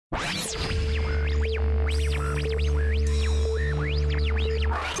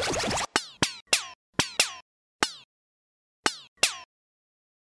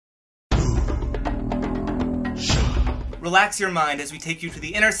relax your mind as we take you to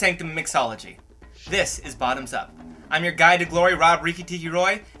the inner sanctum of mixology. This is Bottoms Up. I'm your guide to glory, Rob Riki Tiki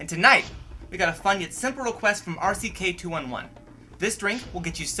Roy, and tonight we got a fun yet simple request from RCK211. This drink will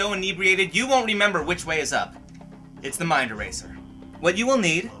get you so inebriated you won't remember which way is up. It's the Mind Eraser. What you will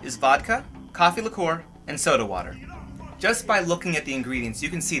need is vodka, coffee liqueur, and soda water. Just by looking at the ingredients, you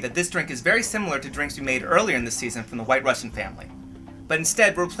can see that this drink is very similar to drinks we made earlier in this season from the White Russian family. But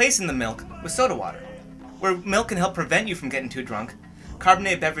instead, we're replacing the milk with soda water. Where milk can help prevent you from getting too drunk,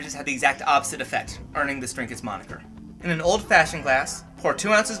 carbonated beverages have the exact opposite effect, earning this drink its moniker. In an old-fashioned glass, pour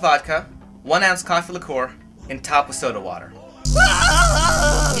 2 ounces vodka, 1 ounce coffee liqueur, and top with soda water.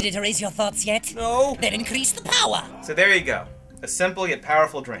 Did it erase your thoughts yet? No. Then increase the power. So there you go. A simple yet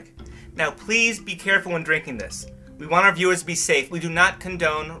powerful drink. Now please be careful when drinking this. We want our viewers to be safe. We do not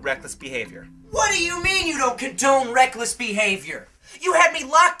condone reckless behavior. What do you mean you don't condone reckless behavior? You had me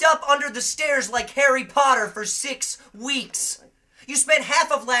locked up under the stairs like Harry Potter for 6 weeks. You spent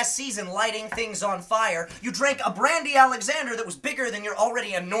half of last season lighting things on fire. You drank a brandy Alexander that was bigger than your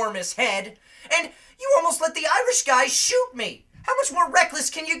already enormous head. And you almost let the Irish guy shoot me. How much more reckless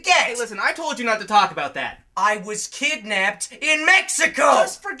can you get? Hey, listen, I told you not to talk about that. I was kidnapped in Mexico!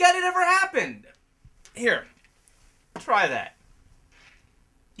 Just forget it ever happened. Here, try that.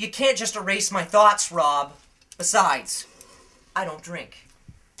 You can't just erase my thoughts, Rob. Besides, I don't drink.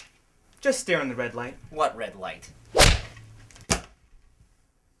 Just stare in the red light. What red light?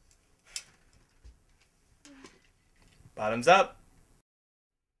 Bottoms up.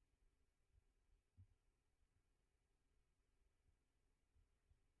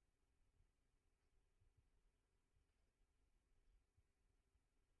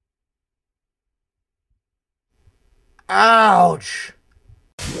 Ouch!